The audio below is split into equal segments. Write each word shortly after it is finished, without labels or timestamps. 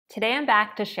Today I'm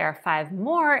back to share 5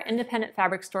 more independent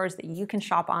fabric stores that you can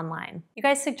shop online. You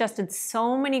guys suggested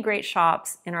so many great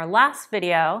shops in our last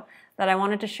video that I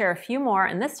wanted to share a few more,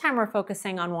 and this time we're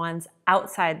focusing on ones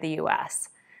outside the US.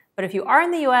 But if you are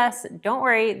in the US, don't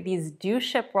worry, these do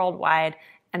ship worldwide,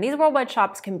 and these worldwide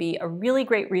shops can be a really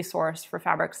great resource for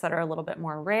fabrics that are a little bit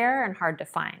more rare and hard to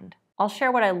find. I'll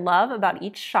share what I love about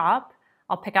each shop,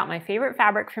 I'll pick out my favorite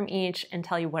fabric from each and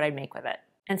tell you what I'd make with it.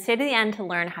 And stay to the end to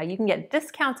learn how you can get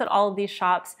discounts at all of these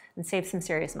shops and save some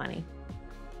serious money.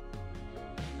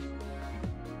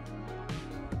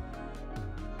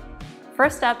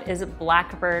 First up is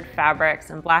Blackbird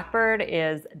Fabrics, and Blackbird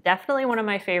is definitely one of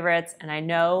my favorites, and I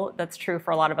know that's true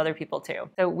for a lot of other people too.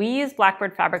 So we use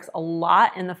Blackbird Fabrics a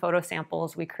lot in the photo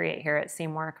samples we create here at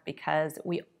Seamwork because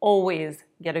we always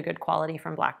get a good quality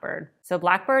from Blackbird. So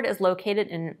Blackbird is located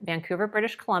in Vancouver,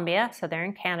 British Columbia, so they're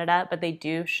in Canada, but they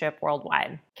do ship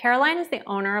worldwide. Caroline is the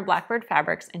owner of Blackbird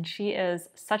Fabrics, and she is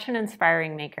such an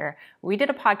inspiring maker. We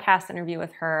did a podcast interview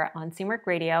with her on Seamwork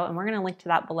Radio, and we're gonna link to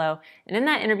that below. And in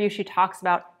that interview, she talks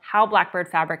about how Blackbird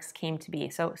Fabrics came to be.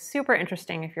 So super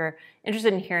interesting if you're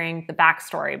interested in hearing the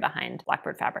backstory behind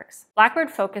Blackbird Fabrics.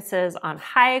 Blackbird focuses on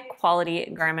high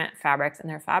quality garment fabrics, and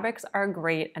their fabrics are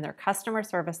great and their customer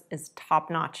service is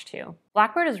top notch too.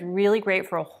 Blackbird is really great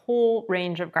for a whole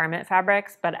range of garment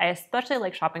fabrics, but I especially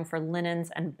like shopping for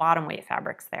linens and bottom weight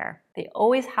fabrics there. They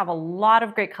always have a lot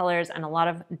of great colors and a lot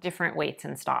of different weights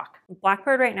in stock.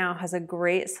 Blackbird right now has a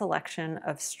great selection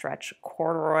of stretch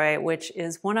corduroy, which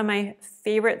is one of my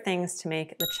favorite things to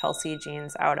make the Chelsea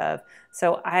jeans out of.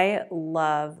 So I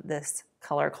love this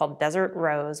color called Desert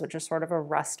Rose, which is sort of a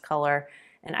rust color,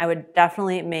 and I would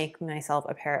definitely make myself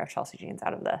a pair of Chelsea jeans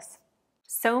out of this.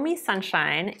 Sew Me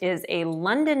Sunshine is a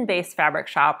London-based fabric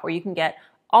shop where you can get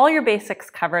all your basics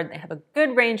covered. They have a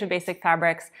good range of basic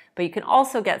fabrics, but you can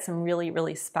also get some really,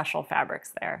 really special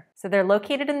fabrics there. So they're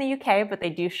located in the UK, but they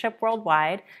do ship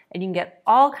worldwide, and you can get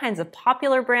all kinds of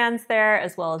popular brands there,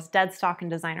 as well as dead stock and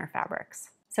designer fabrics.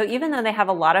 So even though they have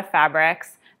a lot of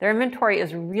fabrics, their inventory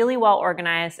is really well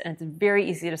organized and it's very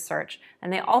easy to search.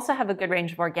 And they also have a good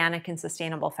range of organic and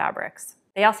sustainable fabrics.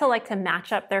 They also like to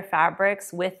match up their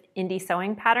fabrics with indie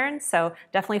sewing patterns, so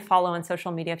definitely follow on social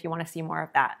media if you want to see more of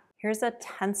that. Here's a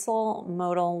Tencel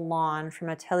modal lawn from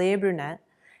Atelier Brunette,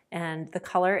 and the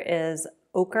color is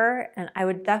ochre, and I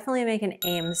would definitely make an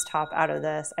Ames top out of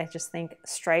this. I just think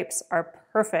stripes are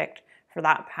perfect for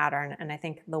that pattern, and I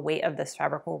think the weight of this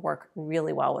fabric will work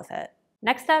really well with it.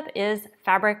 Next up is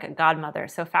Fabric Godmother.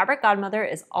 So Fabric Godmother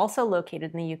is also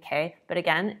located in the UK, but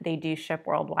again, they do ship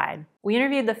worldwide. We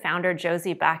interviewed the founder,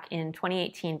 Josie, back in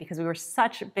 2018 because we were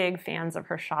such big fans of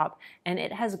her shop, and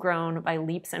it has grown by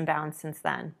leaps and bounds since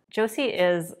then. Josie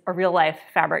is a real-life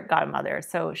fabric godmother,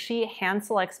 so she hand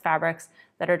selects fabrics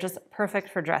that are just perfect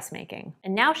for dressmaking.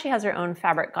 And now she has her own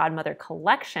Fabric Godmother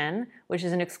collection, which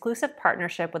is an exclusive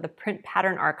partnership with the Print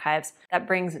Pattern Archives that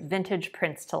brings vintage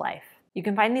prints to life. You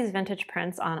can find these vintage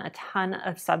prints on a ton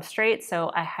of substrates,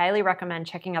 so I highly recommend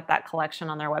checking out that collection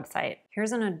on their website.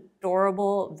 Here's an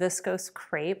adorable viscose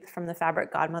crepe from the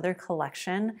Fabric Godmother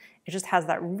collection. It just has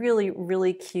that really,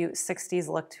 really cute 60s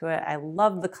look to it. I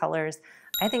love the colors.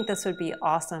 I think this would be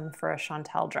awesome for a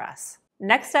Chantel dress.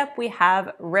 Next up, we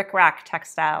have Rick Rack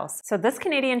Textiles. So this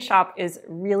Canadian shop is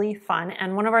really fun,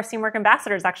 and one of our Seamwork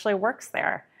ambassadors actually works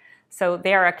there. So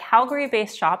they are a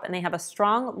Calgary-based shop and they have a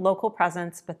strong local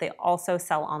presence, but they also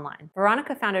sell online.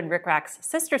 Veronica founded Rick Rack's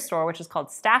sister store, which is called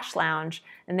Stash Lounge,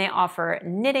 and they offer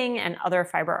knitting and other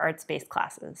fiber arts-based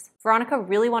classes. Veronica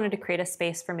really wanted to create a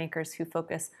space for makers who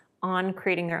focus on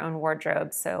creating their own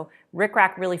wardrobes, so Rick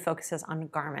Rack really focuses on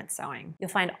garment sewing. You'll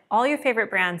find all your favorite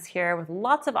brands here with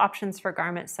lots of options for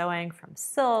garment sewing, from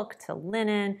silk to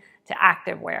linen to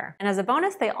activewear. And as a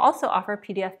bonus, they also offer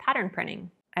PDF pattern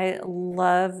printing. I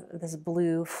love this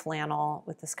blue flannel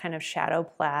with this kind of shadow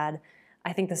plaid.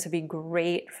 I think this would be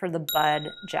great for the bud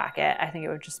jacket. I think it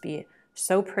would just be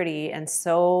so pretty and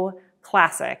so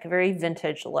classic, very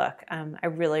vintage look. I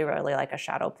really, really like a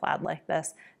shadow plaid like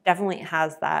this. Definitely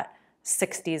has that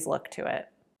 60s look to it.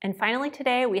 And finally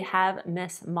today we have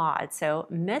Miss Maud. So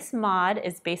Miss Maud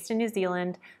is based in New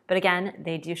Zealand, but again,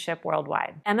 they do ship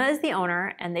worldwide. Emma is the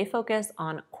owner and they focus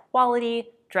on quality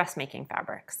dressmaking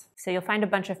fabrics. So you'll find a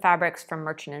bunch of fabrics from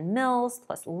Merchant & Mills,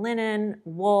 plus linen,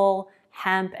 wool,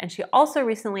 hemp, and she also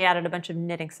recently added a bunch of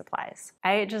knitting supplies.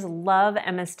 I just love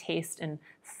Emma's taste in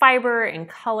fiber and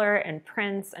color and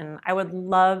prints, and I would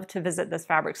love to visit this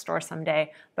fabric store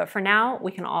someday, but for now,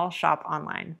 we can all shop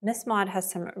online. Miss Maud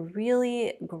has some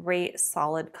really great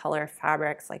solid color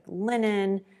fabrics like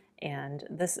linen, and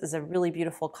this is a really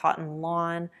beautiful cotton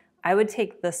lawn. I would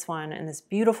take this one in this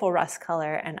beautiful rust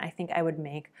color, and I think I would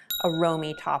make a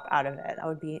Romy top out of it. That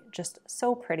would be just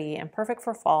so pretty and perfect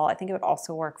for fall. I think it would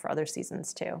also work for other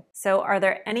seasons too. So are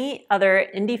there any other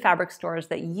indie fabric stores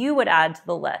that you would add to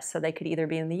the list? So they could either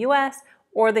be in the US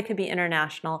or they could be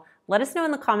international. Let us know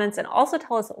in the comments, and also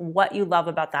tell us what you love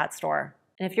about that store.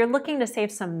 And if you're looking to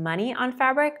save some money on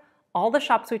fabric, all the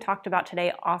shops we talked about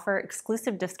today offer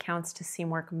exclusive discounts to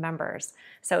Seamwork members.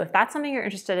 So if that's something you're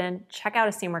interested in, check out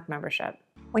a Seamwork membership.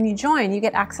 When you join, you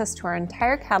get access to our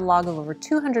entire catalog of over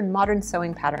 200 modern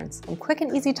sewing patterns, from quick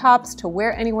and easy tops to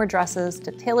wear anywhere dresses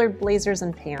to tailored blazers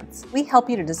and pants. We help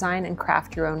you to design and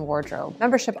craft your own wardrobe.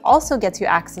 Membership also gets you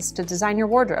access to Design Your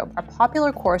Wardrobe, our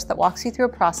popular course that walks you through a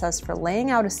process for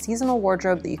laying out a seasonal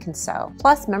wardrobe that you can sew.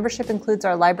 Plus, membership includes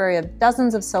our library of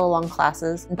dozens of sew-along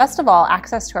classes, and best of all,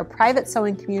 access to our private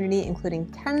sewing community, including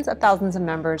tens of thousands of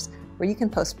members, where you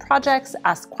can post projects,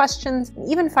 ask questions, and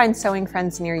even find sewing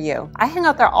friends near you. I hang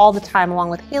out there all the time along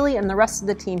with Haley and the rest of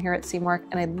the team here at Seamwork,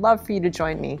 and I'd love for you to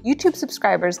join me. YouTube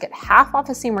subscribers get half off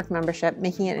a Seamwork membership,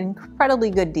 making it an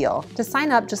incredibly good deal. To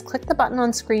sign up, just click the button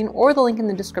on screen or the link in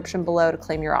the description below to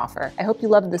claim your offer. I hope you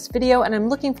loved this video, and I'm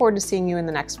looking forward to seeing you in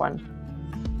the next one.